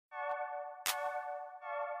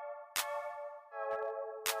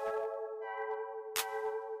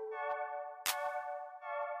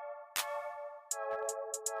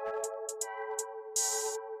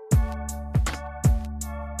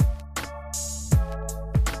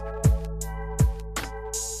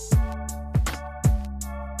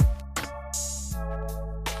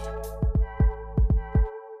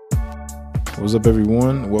What's up,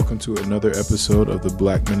 everyone? Welcome to another episode of the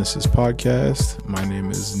Black Menaces podcast. My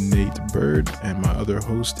name is Nate Bird, and my other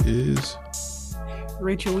host is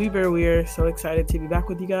Rachel Weaver. We are so excited to be back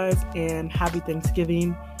with you guys, and happy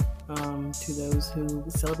Thanksgiving to those who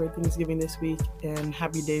celebrate Thanksgiving this week, and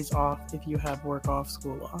happy days off if you have work off,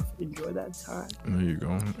 school off. Enjoy that time. There you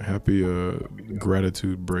go. Happy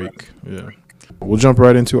gratitude break. Yeah. We'll jump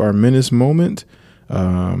right into our menace moment.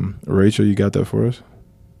 Rachel, you got that for us?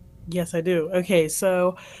 Yes, I do. Okay,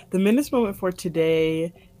 so the menace moment for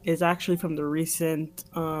today is actually from the recent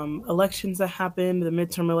elections that happened, the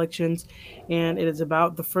midterm elections, and it is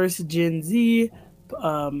about the first Gen Z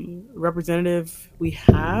representative we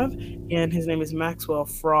have, and his name is Maxwell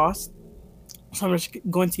Frost. So I'm just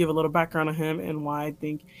going to give a little background on him and why I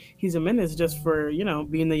think he's a menace, just for,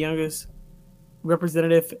 being the youngest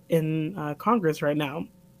representative in Congress right now.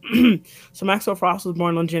 So Maxwell Frost was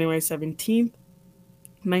born on January 17th,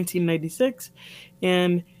 1996,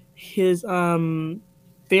 and his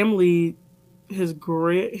family, his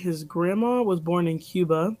grandma was born in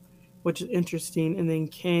Cuba, which is interesting, and then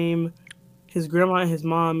his grandma and his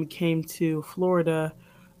mom came to Florida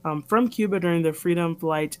from Cuba during the Freedom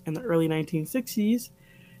Flight in the early 1960s.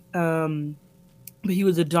 But he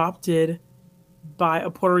was adopted by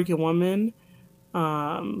a Puerto Rican woman.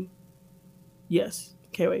 Yes.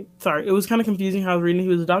 Okay, wait. Sorry. It was kind of confusing how I was reading. He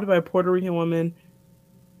was adopted by a Puerto Rican woman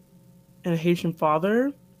and a Haitian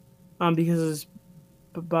father, because his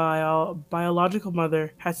biological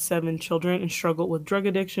mother had 7 children and struggled with drug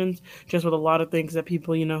addictions, just with a lot of things that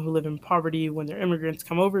people, who live in poverty when they're immigrants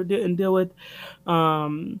come over and deal with.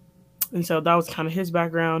 And so that was kind of his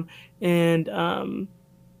background. And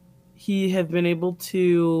he had been able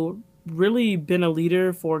to really been a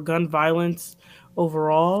leader for gun violence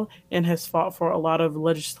overall, and has fought for a lot of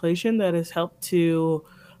legislation that has helped to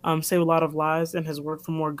save a lot of lives, and has worked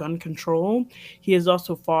for more gun control. He has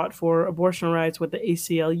also fought for abortion rights with the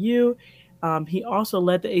ACLU. He also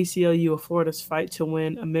led the ACLU of Florida's fight to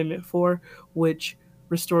win Amendment 4, which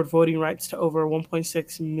restored voting rights to over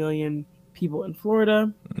 1.6 million people in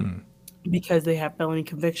Florida because they have felony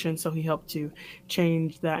convictions. So he helped to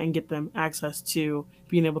change that and get them access to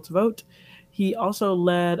being able to vote. He also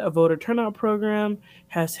led a voter turnout program,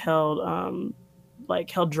 has held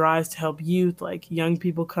drives to help youth, like young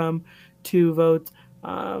people come to vote.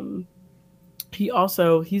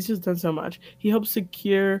 He's just done so much. He helped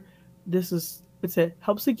secure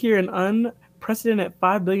helped secure an unprecedented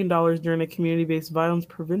 $5 billion during a community-based violence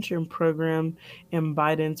prevention program in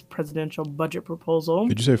Biden's presidential budget proposal.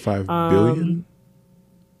 Did you say 5 billion?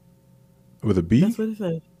 With a B? That's what it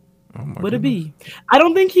said. Oh my With a goodness. B. I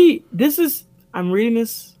don't think I'm reading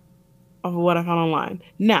this off of what I found online.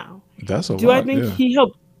 Now, That's a lot. do I think he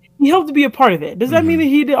helped to be a part of it? Does that mean that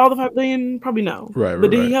he did all the 5 billion? Probably no. Right.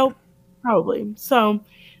 But did he help? Probably. So,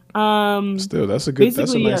 still, that's a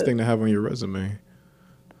nice thing to have on your resume.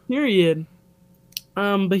 Period.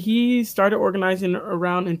 But he started organizing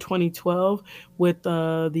around in 2012 with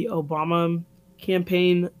the Obama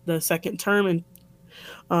campaign, the second term,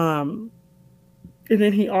 and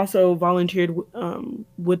then he also volunteered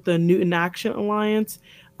with the Newton Action Alliance,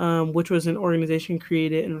 which was an organization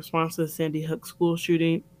created in response to the Sandy Hook school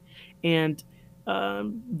shooting. And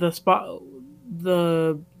the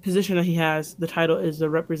position that he has, the title is the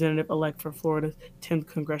representative-elect for Florida's 10th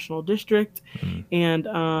Congressional District. And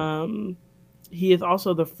he is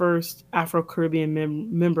also the first Afro-Caribbean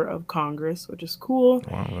member of Congress, which is cool.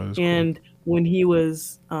 Wow, that is and cool. When he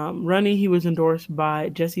was running, he was endorsed by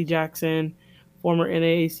Jesse Jackson, former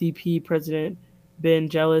NAACP President Ben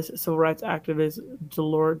Jealous, civil rights activist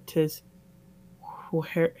Dolores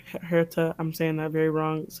Huerta. I'm saying that very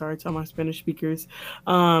wrong. Sorry to all my Spanish speakers.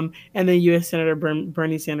 And then U.S. Senator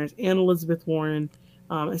Bernie Sanders and Elizabeth Warren.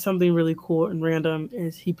 And something really cool and random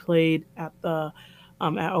is he played at President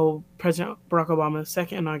Barack Obama's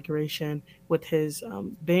second inauguration with his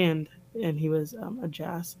band, and he was a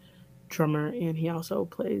jazz drummer, and he also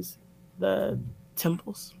plays the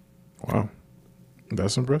timbales. Wow.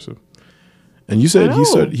 That's impressive. And you said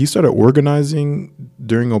he started organizing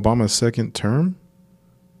during Obama's second term?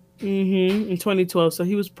 In 2012. So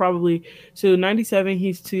he was probably 97.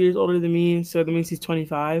 He's 2 years older than me, so that means he's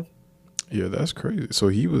 25. Yeah, that's crazy. So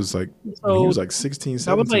he was like 16,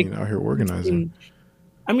 17 out here organizing.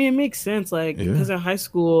 I mean, it makes sense, because in high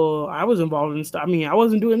school I was involved in stuff. I mean, I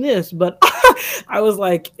wasn't doing this, but I was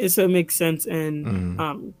like, it makes sense.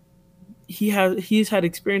 And he's had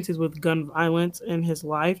experiences with gun violence in his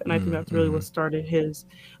life, and I think that's really what started his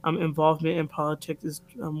involvement in politics, is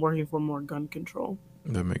working for more gun control.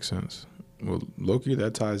 That makes sense. Well, Loki,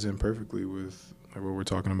 that ties in perfectly with what we're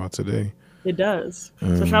talking about today. It does.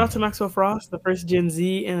 So shout out to Maxwell Frost, the first Gen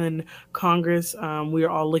Z in Congress. We are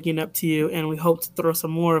all looking up to you, and we hope to throw some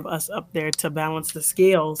more of us up there to balance the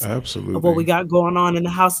scales of what we Absolutely. got going on in the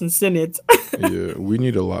House and Senate. Yeah, we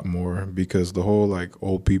need a lot more because the whole like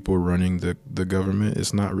old people running the government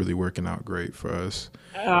is not really working out great for us.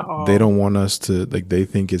 At They all. don't want us to like they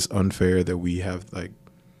think it's unfair that we have like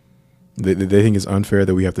they think it's unfair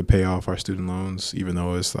that we have to pay off our student loans even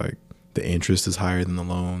though it's like the interest is higher than the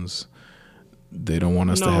loans. They don't want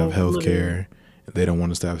us to have No, health literally. care. They don't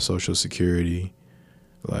want us to have social security.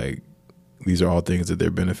 Like these are all things that they're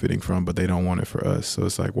benefiting from, but they don't want it for us. So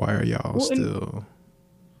it's like, why are y'all Well, still?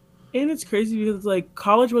 and it's crazy because like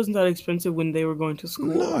college wasn't that expensive when they were going to No,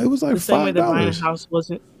 school. it was like The same way that buying a $5. house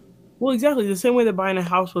wasn't. Well, exactly the same way that buying a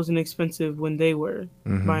house wasn't expensive when they were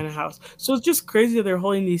Mm-hmm. buying a house. So it's just crazy that they're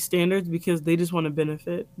holding these standards because they just want to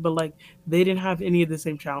benefit, but like they didn't have any of the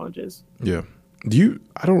same challenges. Yeah. Do you?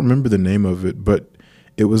 I don't remember the name of it, but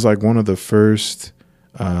it was like one of the first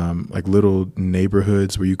like little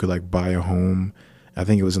neighborhoods where you could like buy a home. I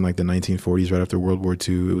think it was in like the 1940s, right after World War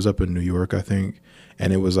II. It was up in New York, I think,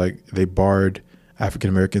 and it was like they barred African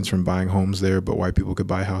Americans from buying homes there, but white people could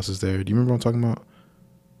buy houses there. Do you remember what I'm talking about?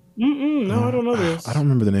 Mm-mm, no, I don't know I don't this.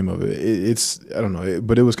 remember the name of it. It's I don't know,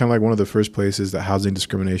 but it was kind of like one of the first places that housing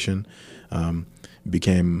discrimination um,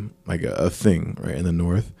 became like a thing right in the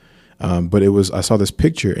North. But it was I saw this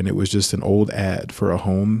picture and it was just an old ad for a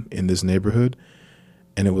home in this neighborhood,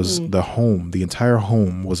 and it was Mm. the entire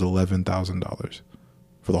home was $11,000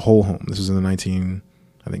 for the whole home. This was in the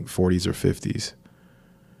 40s or 50s,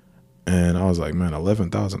 and I was like, man,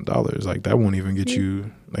 $11,000 like that won't even get Yeah,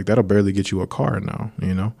 you like that'll barely get you a car now,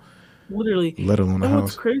 literally. let alone a And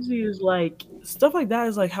what's house. crazy is like stuff like that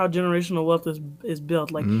is like how generational wealth is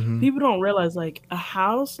built. Like Mm-hmm. people don't realize like a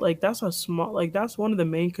house, like that's a small like that's one of the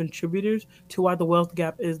main contributors to why the wealth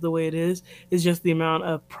gap is the way it is just the amount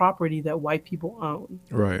of property that white people own.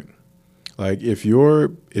 Right. Like if your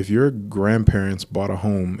grandparents bought a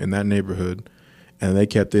home in that neighborhood and they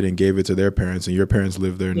kept it and gave it to their parents and your parents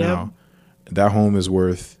live there Yep. now, that home is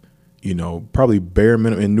worth, probably bare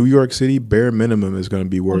minimum in New York City, bare minimum is going to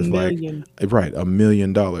be A worth like million. right, $1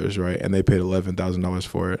 million, right? And they paid $11,000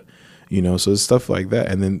 for it. So it's stuff like that.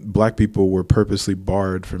 And then black people were purposely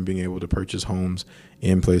barred from being able to purchase homes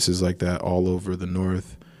in places like that all over the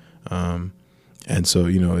North. Um, and so,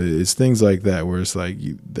 it's things like that where it's like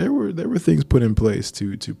there were things put in place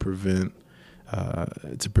to prevent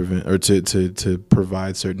or to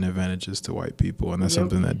provide certain advantages to white people, and that's Yep.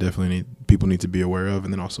 something that definitely people need to be aware of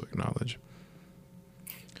and then also acknowledge.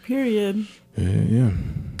 Period. Yeah, yeah.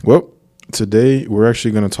 Well, today we're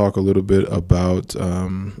actually going to talk a little bit about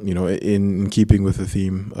in keeping with the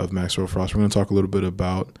theme of Maxwell Frost, we're going to talk a little bit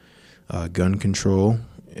about gun control,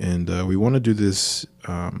 and we want to do this.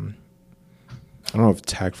 I don't know if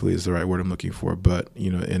tactfully is the right word I'm looking for, but we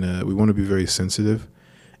want to be very sensitive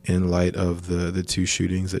in light of the two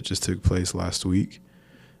shootings that just took place last week.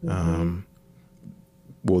 Hmm.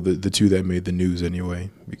 Well, the two that made the news anyway,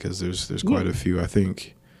 because there's Yeah. quite a few. I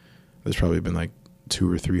think there's probably been like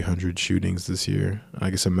 200 or 300 shootings this year. I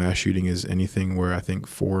guess a mass shooting is anything where I think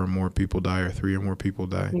 4 or more people die or 3 or more people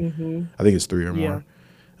die. Hmm. I think it's 3 or Yeah. more.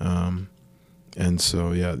 And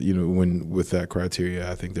so, yeah, when with that criteria,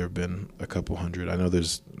 I think there have been a couple hundred. I know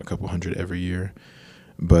there's a couple hundred every year,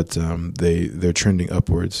 but they're trending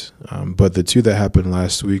upwards. But the two that happened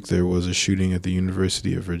last week, there was a shooting at the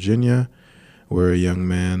University of Virginia, where a young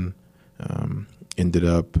man ended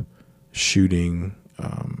up shooting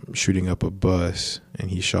up a bus,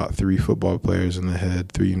 and he shot 3 football players in the head,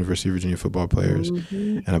 3 University of Virginia football players,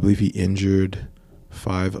 Hmm. and I believe he injured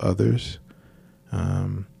 5 others.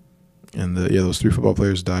 And those 3 football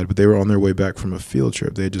players died, but they were on their way back from a field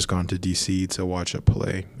trip. They had just gone to D.C. to watch a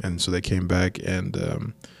play, and so they came back.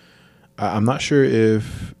 And I'm not sure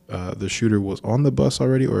if the shooter was on the bus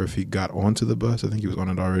already or if he got onto the bus. I think he was on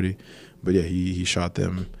it already. But yeah, he shot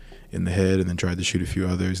them in the head and then tried to shoot a few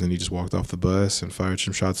others. And he just walked off the bus and fired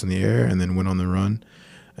some shots in the air and then went on the run.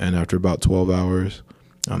 And after about 12 hours,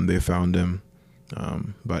 they found him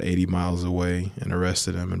about 80 miles away and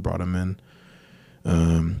arrested him and brought him in.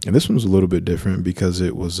 And this one was a little bit different because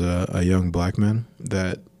it was a young black man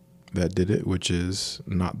that did it, which is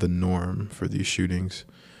not the norm for these shootings.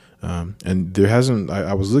 And there hasn't.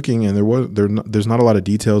 I was looking, and there's not a lot of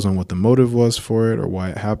details on what the motive was for it or why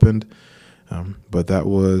it happened. But that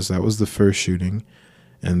was the first shooting,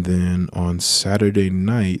 and then on Saturday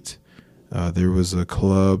night, there was a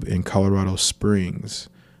club in Colorado Springs.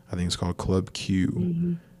 I think it's called Club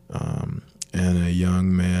Q, Hmm. and a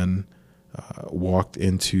young man walked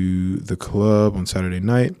into the club on Saturday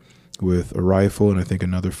night with a rifle and I think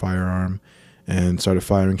another firearm, and started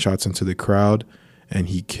firing shots into the crowd. And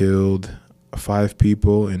he killed 5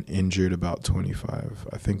 people and injured about 25.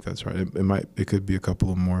 I think that's right. It could be a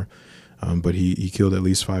couple of more, but he killed at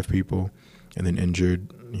least 5 people and then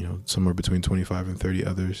injured, somewhere between 25 and 30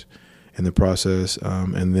 others in the process.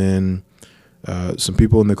 And then some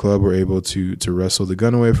people in the club were able to wrestle the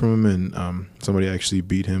gun away from him, and somebody actually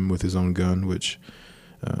beat him with his own gun, which,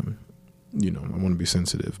 I want to be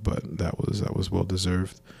sensitive, but that was well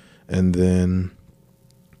deserved. And then,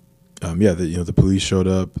 the police showed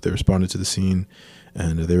up. They responded to the scene,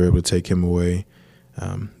 and they were able to take him away.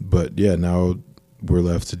 But now we're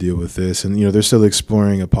left to deal with this, and they're still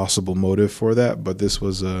exploring a possible motive for that. But this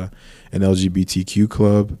was an LGBTQ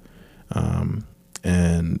club.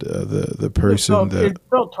 And the person it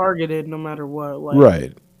felt targeted no matter what.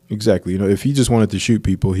 Right, exactly. If he just wanted to shoot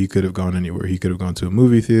people, he could have gone anywhere. He could have gone to a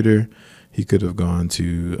movie theater. He could have gone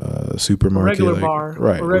to a supermarket, a regular bar,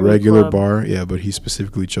 right? A regular bar, yeah. But he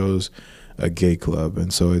specifically chose a gay club,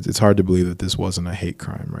 and so it's hard to believe that this wasn't a hate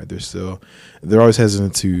crime, right? They're always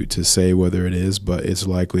hesitant to say whether it is, but it's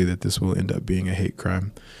likely that this will end up being a hate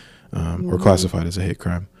crime, or classified as a hate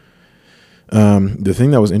crime. The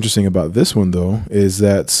thing that was interesting about this one, though, is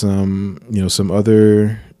that some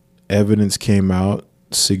other evidence came out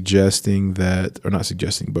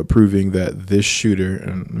proving that this shooter,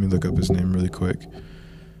 and let me look up his name really quick.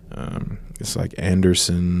 It's like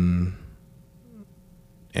Anderson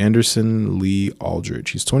Lee Aldridge.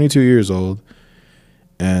 He's 22 years old,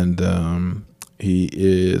 and he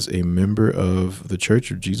is a member of the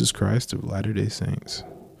Church of Jesus Christ of Latter-day Saints.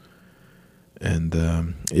 And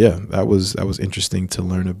that was interesting to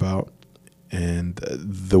learn about. And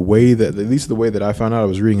the way that I found out, I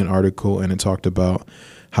was reading an article, and it talked about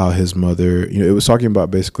how his mother, it was talking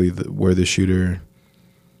about basically where the shooter,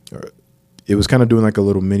 it was kind of doing like a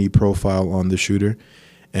little mini profile on the shooter.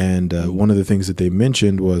 And one of the things that they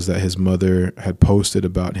mentioned was that his mother had posted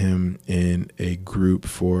about him in a group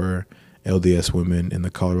for LDS women in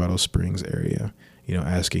the Colorado Springs area,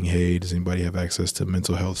 asking, hey, does anybody have access to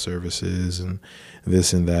mental health services and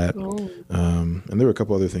this and that? And there were a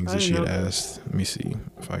couple other things that she had asked. Let me see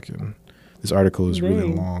if I can. This article is really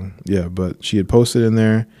long. Yeah, but she had posted in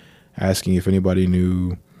there asking if anybody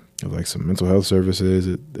knew of like some mental health services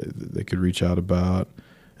that they could reach out about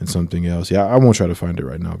and something else. Yeah, I won't try to find it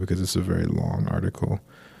right now because it's a very long article.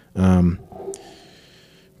 But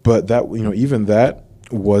that, even that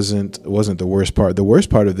wasn't the worst part. The worst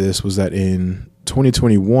part of this was that in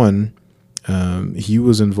 2021, he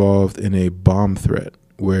was involved in a bomb threat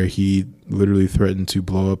where he literally threatened to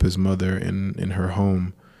blow up his mother in her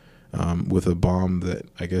home with a bomb that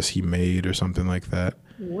I guess he made or something like that.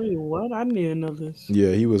 Wait, what? I didn't even know this.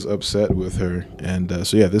 Yeah, he was upset with her. And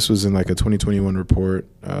this was in like a 2021 report,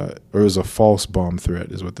 or it was a false bomb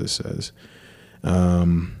threat is what this says.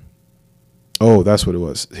 That's what it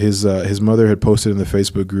was. His mother had posted in the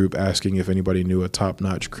Facebook group asking if anybody knew a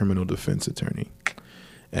top-notch criminal defense attorney.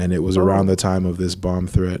 And it was around the time of this bomb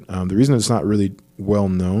threat. The reason it's not really well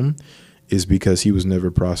known is because he was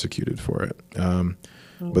never prosecuted for it.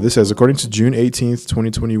 But this says, according to June 18th,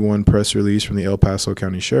 2021 press release from the El Paso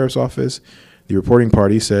County Sheriff's Office, the reporting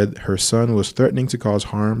party said her son was threatening to cause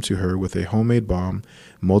harm to her with a homemade bomb,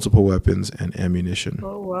 multiple weapons, and ammunition.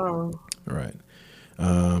 Oh, wow. Right.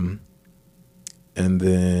 And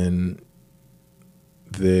then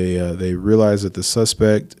they realized that the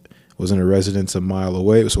suspect was in a residence a mile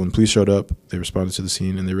away. So when police showed up, they responded to the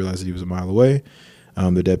scene, and they realized that he was a mile away.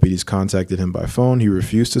 The deputies contacted him by phone. He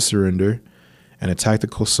refused to surrender, and a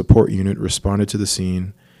tactical support unit responded to the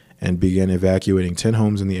scene and began evacuating 10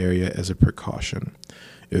 homes in the area as a precaution.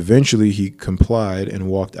 Eventually, he complied and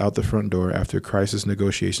walked out the front door after a crisis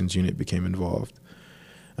negotiations unit became involved.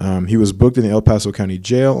 He was booked in the El Paso County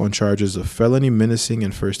Jail on charges of felony menacing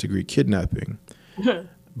and first-degree kidnapping,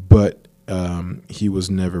 but he was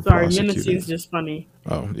never prosecuted. Menacing is just funny.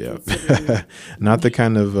 Oh yeah, not the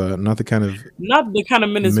kind of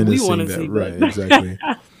menace we want to see. Right, exactly.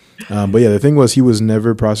 But yeah, the thing was, he was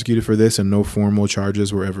never prosecuted for this, and no formal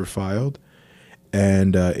charges were ever filed.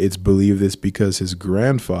 And it's believed this because his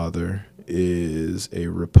grandfather is a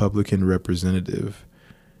Republican representative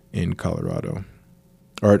in Colorado.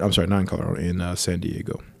 Or, I'm sorry, not in Colorado, in San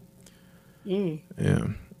Diego. Yeah.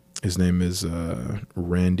 His name is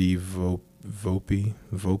Randy Vopel?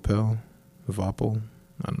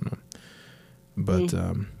 I don't know. But,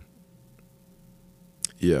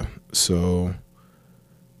 yeah, so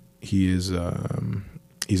he is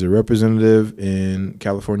he's a representative in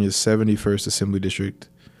California's 71st Assembly District,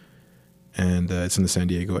 and it's in the San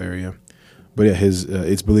Diego area. But yeah,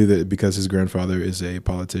 it's believed that because his grandfather is a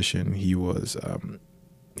politician, he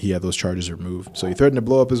he had those charges removed. So he threatened to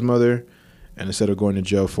blow up his mother, and instead of going to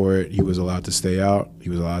jail for it, he was allowed to stay out. He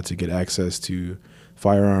was allowed to get access to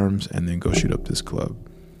firearms and then go shoot up this club,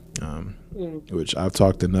 which I've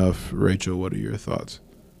talked enough. Rachel, what are your thoughts?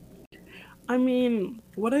 I mean,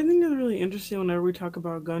 what I think is really interesting whenever we talk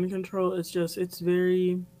about gun control is just it's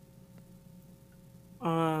very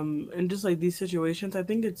and just like these situations, I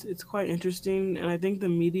think it's quite interesting, and I think the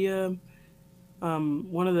media,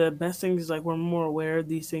 one of the best things is like we're more aware of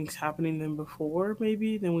these things happening than before,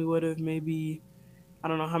 maybe than we would have maybe I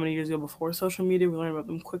don't know how many years ago before social media. We learn about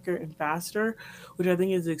them quicker and faster, which I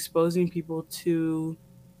think is exposing people to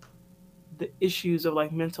the issues of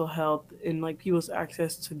like mental health and like people's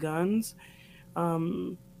access to guns.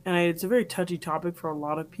 It's a very touchy topic for a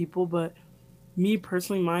lot of people, but me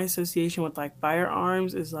personally, my association with like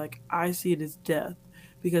firearms is like I see it as death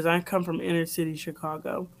because I come from inner city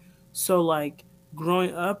Chicago. So like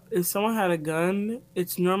growing up, if someone had a gun,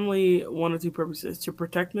 it's normally one or two purposes: to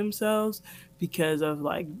protect themselves because of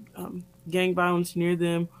like gang violence near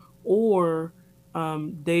them, or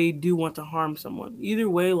they do want to harm someone. Either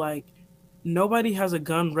way, like nobody has a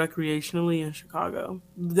gun recreationally in Chicago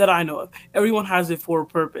that I know of. Everyone has it for a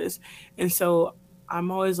purpose. And so I'm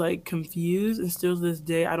always like confused, and still to this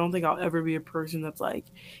day, I don't think I'll ever be a person that's like,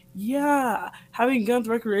 yeah, having guns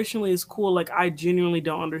recreationally is cool. Like I genuinely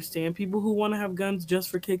don't understand people who want to have guns just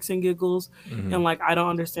for kicks and giggles. Mm-hmm. And like I don't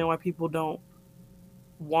understand why people don't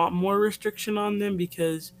want more restriction on them,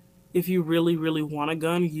 because if you really really want a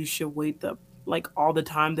gun, you should wait the like all the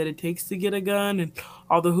time that it takes to get a gun and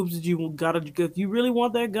all the hoops that you gotta go. If you really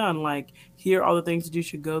want that gun, like here are all the things that you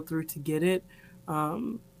should go through to get it,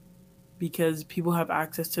 because people have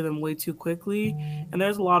access to them way too quickly. And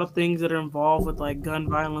there's a lot of things that are involved with like gun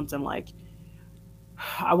violence, and like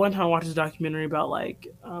I one time watched this documentary about like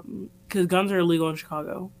because guns are illegal in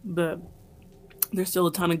Chicago, but there's still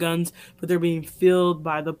a ton of guns, but they're being filled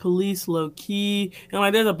by the police low key, and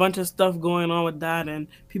like there's a bunch of stuff going on with that, and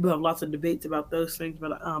people have lots of debates about those things.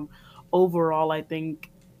 But overall, I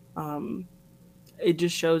think um, it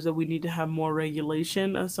just shows that we need to have more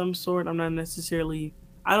regulation of some sort. I don't necessarily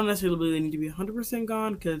believe they need to be 100%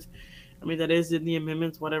 gone, because I mean that is in the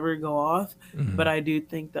amendments, whatever go off. Mm-hmm. But I do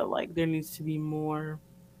think that like there needs to be more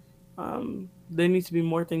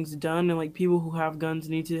things done, and like people who have guns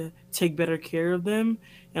need to take better care of them,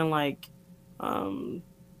 and like um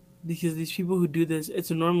because these people who do this,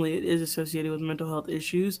 it is associated with mental health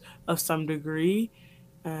issues of some degree.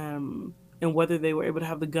 And whether they were able to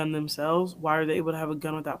have the gun themselves, why are they able to have a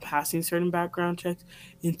gun without passing certain background checks?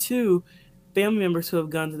 And two, family members who have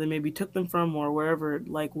guns that they maybe took them from or wherever,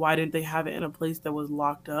 like why didn't they have it in a place that was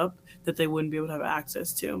locked up that they wouldn't be able to have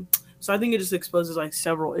access to? So I think it just exposes like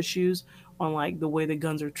several issues on like the way the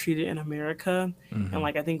guns are treated in America. And Mm-hmm.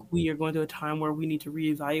 like I think we are going to a time where we need to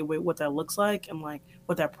reevaluate what that looks like and like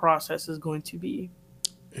what that process is going to be.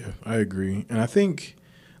 Yeah, I agree. And I think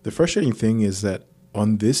the frustrating thing is that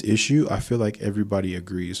on this issue, I feel like everybody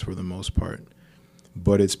agrees for the most part,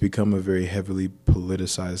 but it's become a very heavily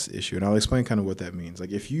politicized issue. And I'll explain kind of what that means.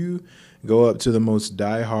 Like if you go up to the most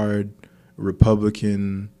diehard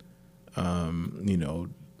Republican,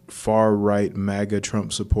 far right MAGA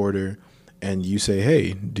Trump supporter, and you say,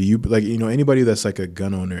 hey, do you like, anybody that's like a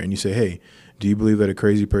gun owner, and you say, hey, do you believe that a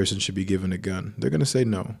crazy person should be given a gun? They're going to say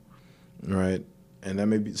no. Right. And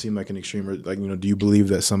that seem like an extreme, like, do you believe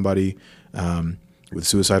that somebody with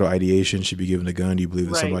suicidal ideation should be given a gun? Do you believe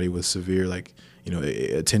that Right. somebody with severe, like,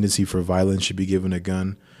 a tendency for violence should be given a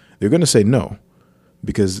gun? They're going to say no,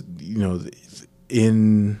 because,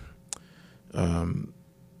 in,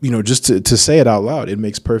 just to say it out loud, it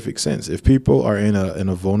makes perfect sense. If people are in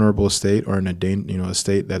a vulnerable state or in a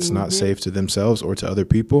state that's not safe to themselves or to other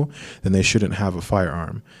people, then they shouldn't have a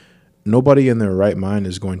firearm. Nobody in their right mind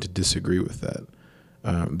is going to disagree with that.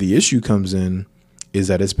 The issue comes in is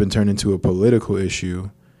that it's been turned into a political issue,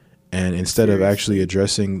 and instead of actually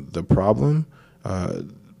addressing the problem,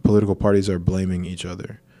 political parties are blaming each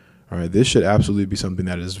other. All right, this should absolutely be something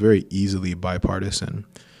that is very easily bipartisan.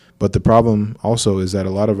 But the problem also is that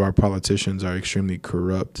a lot of our politicians are extremely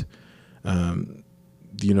corrupt.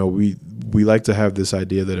 We like to have this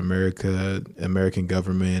idea that American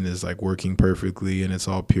government is like working perfectly and it's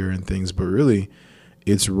all pure and things, but really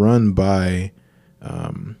it's run by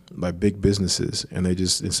big businesses, and they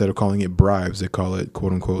just, instead of calling it bribes, they call it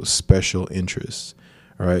quote unquote special interests.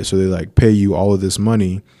 All right. So they like pay you all of this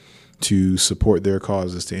money to support their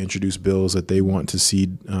causes, to introduce bills that they want to see,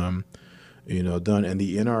 done. And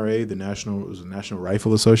the NRA, the National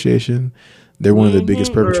Rifle Association, they're one of the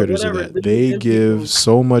biggest perpetrators of that. They give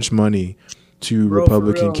so much money to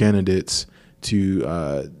Republican candidates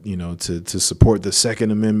to support the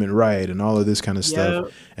Second Amendment right and all of this kind of stuff,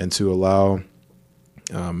 Yeah. and to allow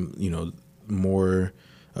more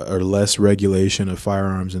or less regulation of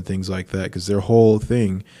firearms and things like that, because their whole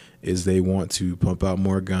thing is they want to pump out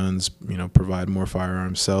more guns, provide more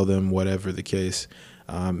firearms, sell them, whatever the case.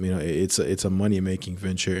 It's a money making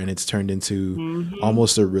venture, and it's turned into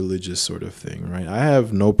almost a religious sort of thing, right? I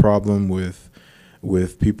have no problem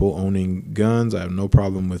with people owning guns. I have no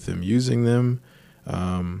problem with them using them.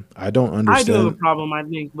 I don't I do have a understand. problem, I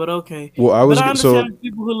think, but okay. Well, But I so understand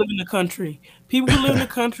people who live in the country. People who live in the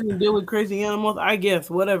country and deal with crazy animals, I guess,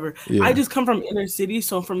 whatever. I yeah, just come from inner city,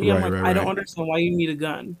 so for me, I'm right, like, right, I don't right. understand why you need a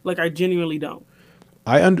gun. Like, I genuinely don't.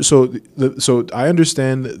 So I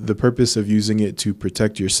understand the purpose of using it to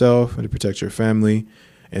protect yourself and to protect your family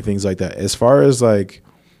and things like that. As far as like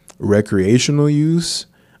recreational use,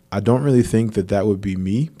 I don't really think that would be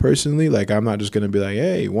me personally. Like, I'm not just gonna be like,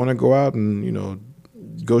 hey, want to go out and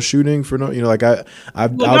go shooting for no, like Like,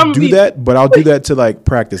 I'll I'm do be, that, but I'll do that to like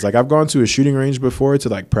practice. Like, I've gone to a shooting range before to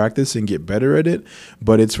like practice and get better at it,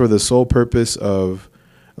 but it's for the sole purpose of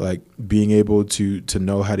like being able to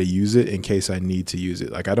know how to use it in case I need to use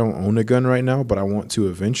it. Like, I don't own a gun right now, but I want to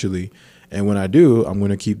eventually. And when I do, I'm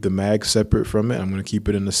going to keep the mag separate from it. I'm going to keep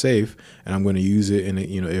it in the safe, and I'm going to use it. And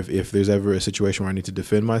if there's ever a situation where I need to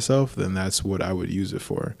defend myself, then that's what I would use it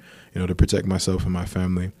for, to protect myself and my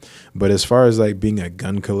family. But as far as like being a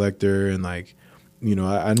gun collector and like,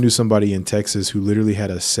 I knew somebody in Texas who literally had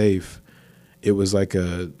a safe. It was like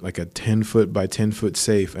a 10-foot by 10-foot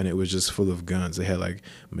safe, and it was just full of guns. They had like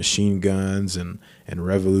machine guns and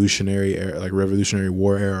Revolutionary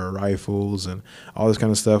War era rifles and all this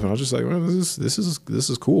kind of stuff. And I was just like, well, this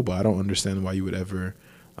is cool, but I don't understand why you would ever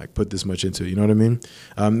like put this much into it. You know what I mean?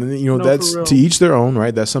 no, for That's to real. each their own,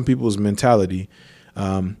 right? That's some people's mentality.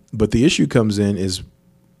 But the issue comes in is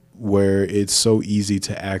where it's so easy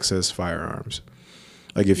to access firearms.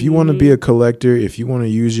 Like, if you want to be a collector, if you want to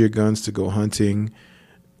use your guns to go hunting,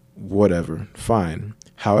 whatever, fine.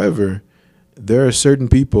 However, there are certain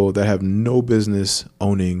people that have no business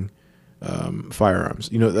owning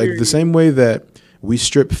firearms. Like the same way that we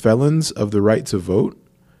strip felons of the right to vote.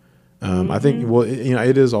 I think, well,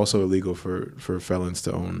 it is also illegal for felons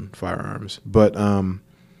to own firearms. But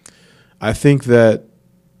I think that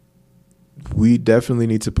we definitely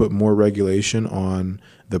need to put more regulation on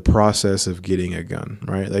the process of getting a gun,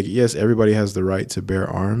 right? Like, yes, everybody has the right to bear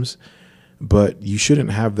arms, but you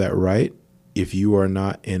shouldn't have that right if you are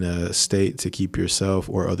not in a state to keep yourself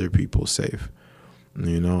or other people safe.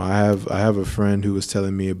 I have a friend who was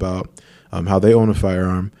telling me about how they own a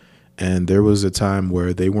firearm, and there was a time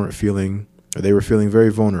where they were feeling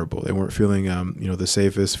very vulnerable. They weren't feeling the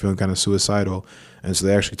safest, feeling kind of suicidal. And so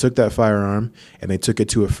they actually took that firearm and they took it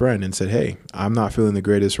to a friend and said, hey, I'm not feeling the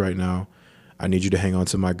greatest right now. I need you to hang on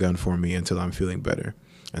to my gun for me until I'm feeling better.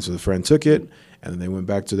 And so the friend took it, and then they went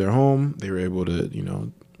back to their home. They were able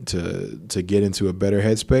to, to get into a better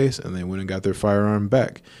headspace, and they went and got their firearm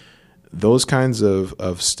back. Those kinds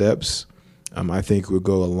of steps, I think, would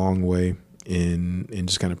go a long way in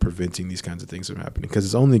just kind of preventing these kinds of things from happening, because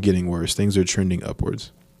it's only getting worse. Things are trending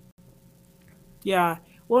upwards. Yeah.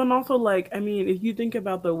 Well, and also, like, I mean, if you think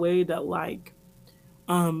about the way that, like,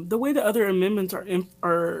 the way that other amendments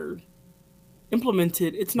are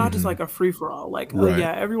implemented, it's not just Hmm. like a free for all. Like, oh Right.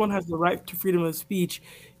 yeah, everyone has the right to freedom of speech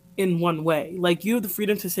in one way. Like, you have the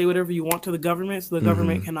freedom to say whatever you want to the government, so the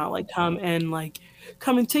government Hmm. cannot like come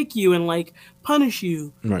and take you and like punish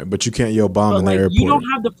you. Right. But you can't yell bomb But in the like, you don't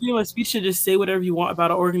airport. have the freedom of speech to just say whatever you want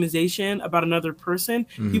about an organization, about another person.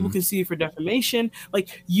 People Hmm. can sue you for defamation.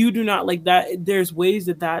 Like, you do not like that. There's ways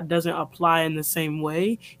that doesn't apply in the same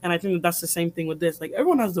way, and I think that's the same thing with this. Like,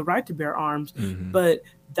 everyone has the right to bear arms, Hmm. but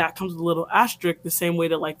that comes with a little asterisk, the same way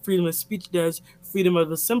that like freedom of speech does freedom of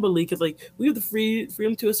assembly, because like we have the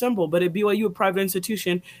freedom to assemble, but at BYU, a private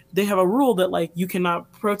institution, they have a rule that like you cannot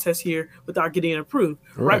protest here without getting it approved,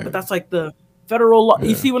 right? But Right. that's like the federal law.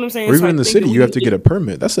 You Yeah. see what I'm saying? Or So even I in the think that city, we you have need to get to. a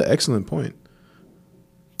permit. That's an excellent point.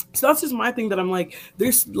 So that's just my thing, that I'm like,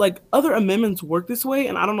 there's like other amendments work this way,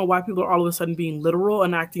 and I don't know why people are all of a sudden being literal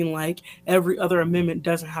and acting like every other amendment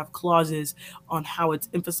doesn't have clauses on how it's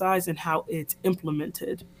emphasized and how it's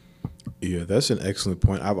implemented. Yeah, that's an excellent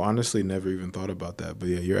point. I've honestly never even thought about that. But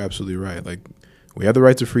yeah, you're absolutely right. Like, we have the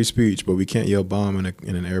right to free speech, but we can't yell bomb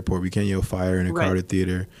in an airport. We can't yell fire in a Right. crowded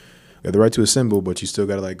theater. We have the right to assemble, but you still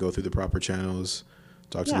got to like go through the proper channels,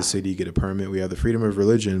 talk to the Yeah. city, get a permit. We have the freedom of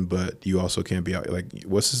religion, but you also can't be out. Like,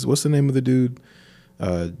 what's the name of the dude?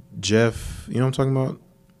 Jeff. You know what I'm talking about?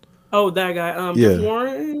 Oh, that guy, Jeff Yeah,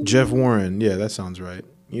 Jeff Warren. Warren. Yeah, that sounds right.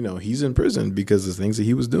 he's in prison because the things that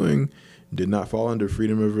he was doing did not fall under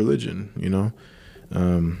freedom of religion.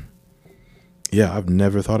 Um, yeah, I've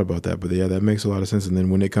never thought about that, but yeah, that makes a lot of sense. And then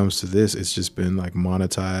when it comes to this, it's just been like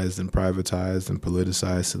monetized and privatized and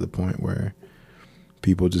politicized to the point where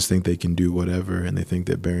people just think they can do whatever, and they think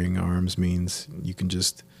that bearing arms means you can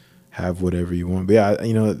just have whatever you want. But yeah,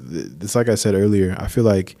 it's like I said earlier, I feel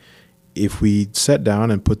like if we sat down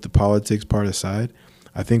and put the politics part aside,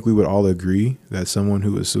 I think we would all agree that someone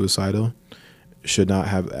who is suicidal should not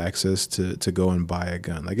have access to go and buy a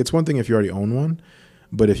gun. Like, it's one thing if you already own one,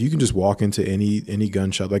 but if you can just walk into any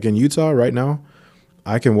gun shop, like in Utah right now,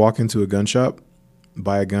 I can walk into a gun shop,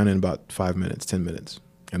 buy a gun in about 5 minutes, 10 minutes.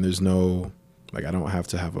 And there's no, like, I don't have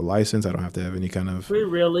to have a license. I don't have to have any kind of. Wait,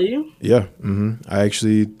 really? Yeah. I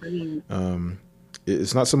actually,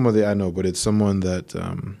 it's not someone that I know, but it's someone that,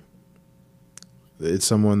 that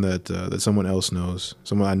someone else knows,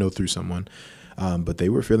 someone I know through someone. But they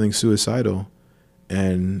were feeling suicidal,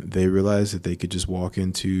 and they realized that they could just walk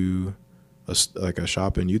into a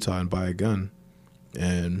shop in Utah and buy a gun,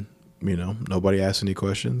 and nobody asked any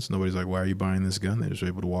questions. Nobody's like, "Why are you buying this gun?" They just were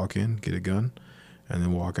able to walk in, get a gun, and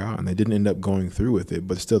then walk out. And they didn't end up going through with it,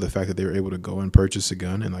 but still, the fact that they were able to go and purchase a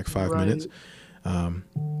gun in like 5 minutes,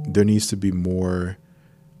 there needs to be more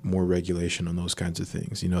regulation on those kinds of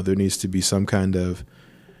things. There needs to be some kind of,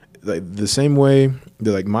 like, the same way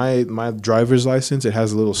that, like, my driver's license, it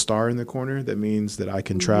has a little star in the corner that means that I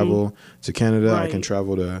can travel to Canada, I can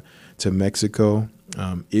travel to Mexico.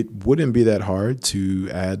 It wouldn't be that hard to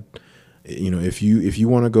add, if you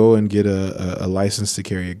want to go and get a license to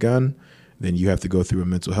carry a gun, then you have to go through a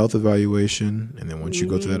mental health evaluation, and then once you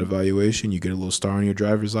go through that evaluation, you get a little star on your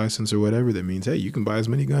driver's license or whatever that means, hey, you can buy as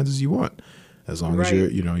many guns as you want, as long as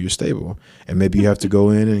you're stable. And maybe you have to go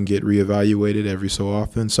in and get reevaluated every so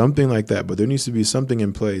often, something like that. But there needs to be something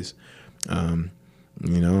in place, and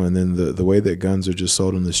then the way that guns are just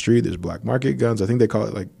sold on the street, there's black market guns. I think they call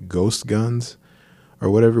it like ghost guns or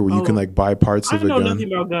whatever, where you can like buy parts of a gun. I know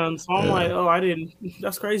nothing about guns, so I'm like, I didn't.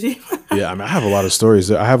 That's crazy. Yeah, I mean, I have a lot of stories.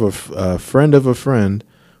 I have a friend of a friend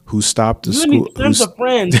who stopped the school. Friends of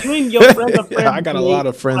friends. You and your friends of friends. I got a lot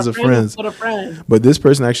of friends of friends. But this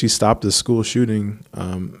person actually stopped the school shooting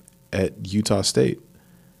at Utah State.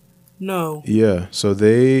 No. Yeah, so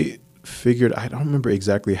they figured, I don't remember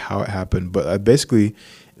exactly how it happened, but basically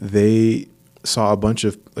they saw a bunch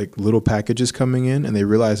of like little packages coming in, and they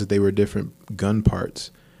realized that they were different gun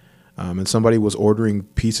parts. And somebody was ordering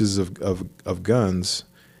pieces of guns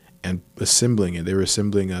and assembling it. They were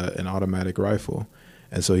assembling an automatic rifle.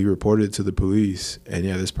 And so he reported it to the police, and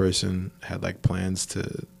yeah, this person had like plans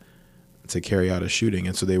to carry out a shooting.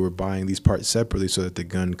 And so they were buying these parts separately so that the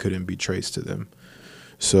gun couldn't be traced to them.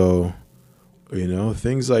 So,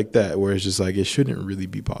 things like that, where it's just like, it shouldn't really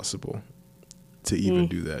be possible to even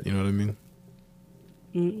do that. You know what I mean?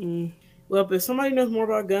 Mm-mm. Well, if somebody knows more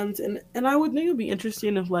about guns, and I would think it would be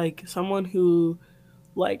interesting if like someone who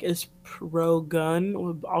like is pro-gun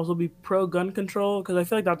would also be pro-gun control, because I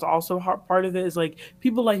feel like that's also part of it, is like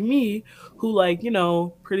people like me who like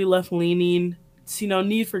pretty left-leaning,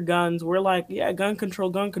 need for guns. We're like, yeah, gun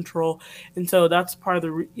control, and so that's part of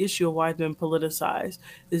the issue of why it's been politicized,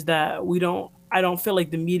 is that I don't feel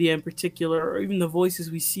like the media in particular, or even the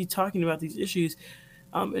voices we see talking about these issues,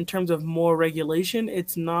 in terms of more regulation,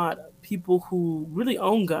 it's not people who really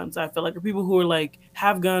own guns, I feel like, or people who are like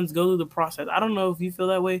have guns, go through the process. I don't know if you feel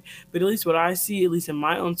that way, but at least what I see, at least in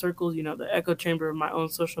my own circles, the echo chamber of my own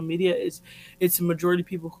social media, is it's a majority of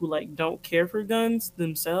people who like don't care for guns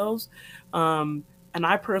themselves. And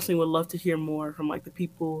I personally would love to hear more from like the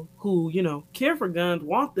people who, care for guns,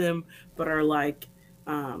 want them, but are like,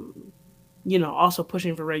 also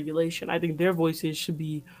pushing for regulation. I think their voices should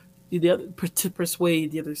be to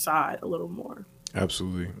persuade the other side a little more.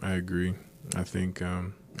 Absolutely, I agree. I think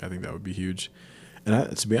that would be huge.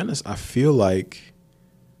 And to be honest, I feel like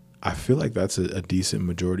that's a decent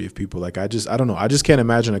majority of people. Like, I don't know. I just can't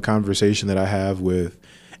imagine a conversation that I have with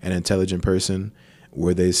an intelligent person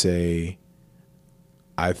where they say,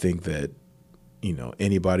 I think that,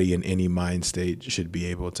 anybody in any mind state should be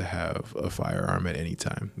able to have a firearm at any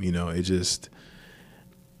time. It just,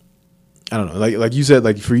 I don't know. Like you said,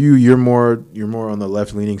 like for you, you're more on the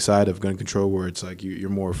left leaning side of gun control, where it's like you're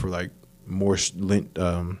more for like more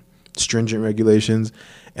stringent regulations,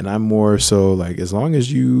 and I'm more so like, as long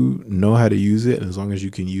as you know how to use it and as long as you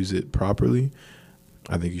can use it properly,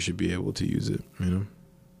 I think you should be able to use it. And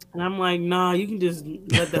I'm like, nah, you can just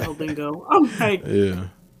let that whole thing go. I'm like, yeah.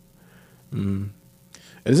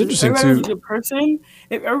 It's interesting too. Was a good person.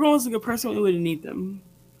 If everyone was a good person, we wouldn't need them.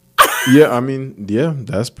 Yeah, I mean, yeah,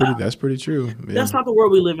 that's pretty true. Yeah. That's not the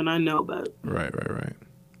world we live in, I know, but Right.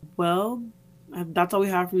 Well, that's all we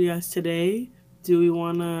have for you guys today. Do we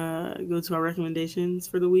want to go to our recommendations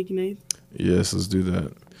for the week, Nate? Yes, let's do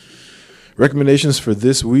that. Recommendations for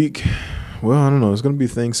this week. Well, I don't know. It's going to be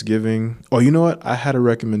Thanksgiving. Oh, you know what? I had a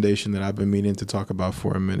recommendation that I've been meaning to talk about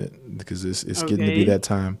for a minute because it's getting to be that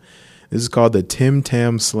time. This is called the Tim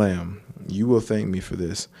Tam Slam. You will thank me for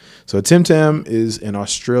this. So a Tim Tam is an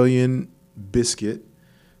Australian biscuit,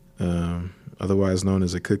 otherwise known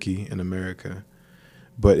as a cookie in America.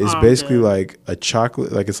 But it's basically like a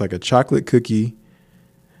chocolate, like it's like a chocolate cookie,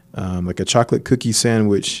 like a chocolate cookie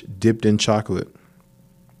sandwich dipped in chocolate,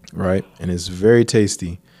 right? And it's very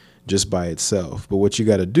tasty just by itself. But what you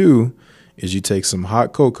got to do is you take some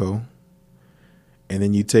hot cocoa, and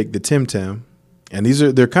then you take the Tim Tam, and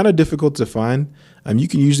they're kind of difficult to find. You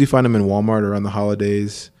can usually find them in Walmart around the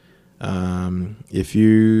holidays. If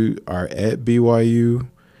you are at BYU,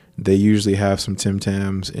 they usually have some Tim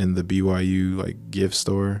Tams in the BYU like gift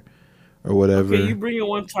store or whatever. Okay, you bring it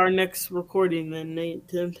one to our next recording, then Nate.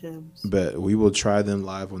 Tim Tams. But we will try them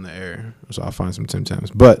live on the air, so I'll find some Tim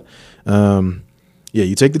Tams. But yeah,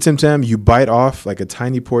 you take the Tim Tam, you bite off like a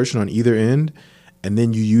tiny portion on either end, and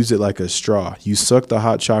then you use it like a straw. You suck the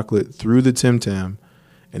hot chocolate through the Tim Tam,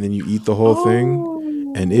 and then you eat the whole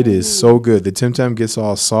thing, and it is so good. The Tim Tam gets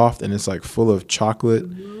all soft, and it's like full of chocolate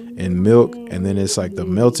and milk, and then it's like the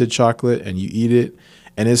melted chocolate, and you eat it,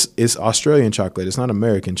 and it's Australian chocolate. It's not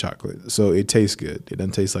American chocolate, so it tastes good. It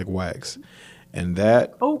doesn't taste like wax, and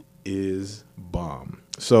that is bomb.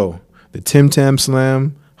 So the Tim Tam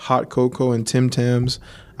Slam, hot cocoa and Tim Tams,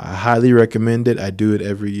 I highly recommend it. I do it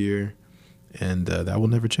every year, and that will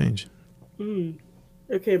never change.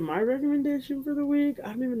 Okay, my recommendation for the week, I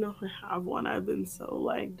don't even know if I have one. I've been so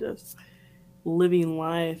like just living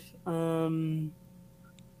life.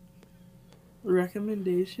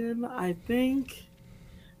 Recommendation, I think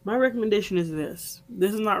my recommendation is this.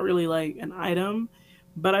 This is not really like an item,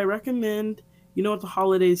 but I recommend, at the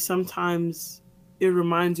holidays sometimes it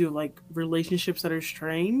reminds you of like relationships that are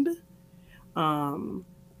strained. My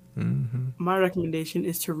recommendation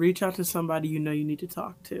is to reach out to somebody you need to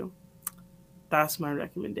talk to. That's my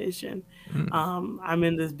recommendation. I'm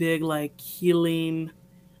in this big like healing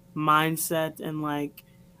mindset, and like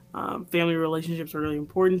family relationships are really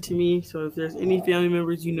important to me. So if there's any family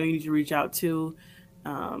members you need to reach out to,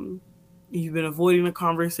 you've been avoiding a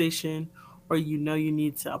conversation, or you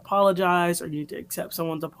need to apologize, or you need to accept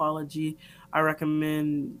someone's apology, I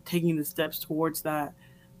recommend taking the steps towards that,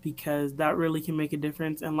 because that really can make a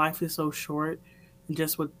difference. And life is so short, and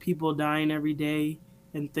just with people dying every day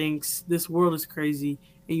and things, this world is crazy,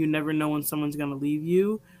 and you never know when someone's going to leave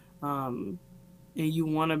you. And you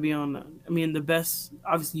want to be the best,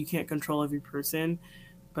 obviously you can't control every person,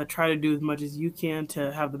 but try to do as much as you can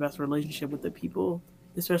to have the best relationship with the people,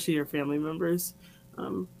 especially your family members.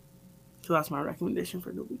 So that's my recommendation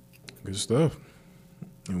for the week. Good stuff.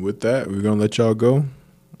 And with that, we're going to let y'all go.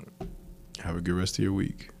 Have a good rest of your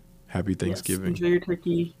week. Happy Thanksgiving. Yes, enjoy your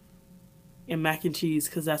turkey and mac and cheese,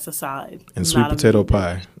 because that's a side. And sweet potato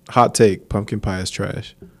pie. Hot take, pumpkin pie is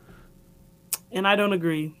trash. And I don't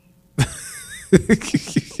agree.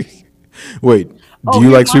 Wait, do you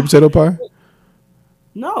like sweet potato pie?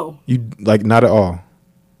 No. You like not at all?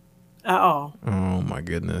 At all. Oh my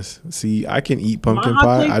goodness. See, I can eat pumpkin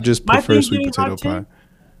pie. I just prefer sweet potato pie.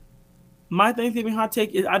 My Thanksgiving hot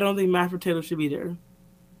take is I don't think mashed potatoes should be there.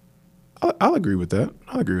 I'll agree with that.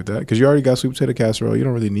 Because you already got sweet potato casserole. You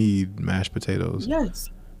don't really need mashed potatoes. Yes.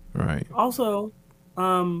 Right. Also,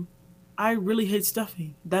 I really hate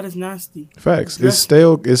stuffing. That is nasty. Facts. It's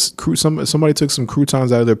stale. It's somebody took some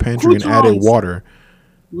croutons out of their pantry and added water.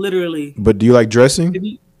 Literally. But do you like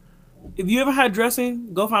dressing? If you ever had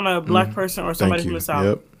dressing, go find a black person or somebody from the South.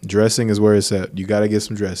 Yep. Dressing is where it's at. You got to get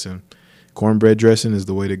some dressing. Cornbread dressing is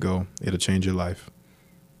the way to go. It'll change your life.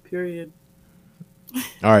 Period.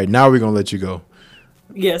 All right. Now we're going to let you go.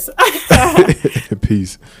 Yes.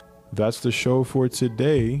 Peace. That's the show for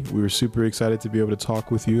today. We were super excited to be able to talk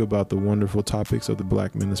with you about the wonderful topics of the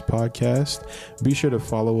Black Menace podcast. Be sure to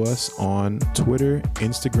follow us on Twitter,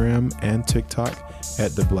 Instagram, and TikTok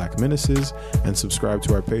at The Black Menaces, and subscribe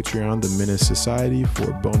to our Patreon, The Menace Society,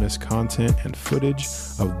 for bonus content and footage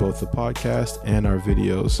of both the podcast and our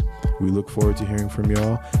videos. We look forward to hearing from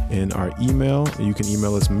y'all in our email. You can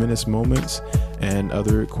email us Menace Moments and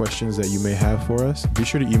other questions that you may have for us. Be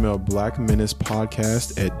sure to email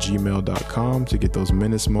blackmenacepodcast@gmail.com to get those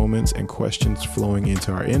menace moments and questions flowing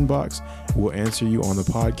into our inbox. We'll answer you on the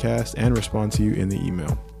podcast and respond to you in the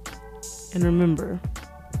email. And remember,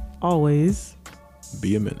 always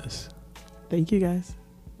be a menace. Thank you, guys.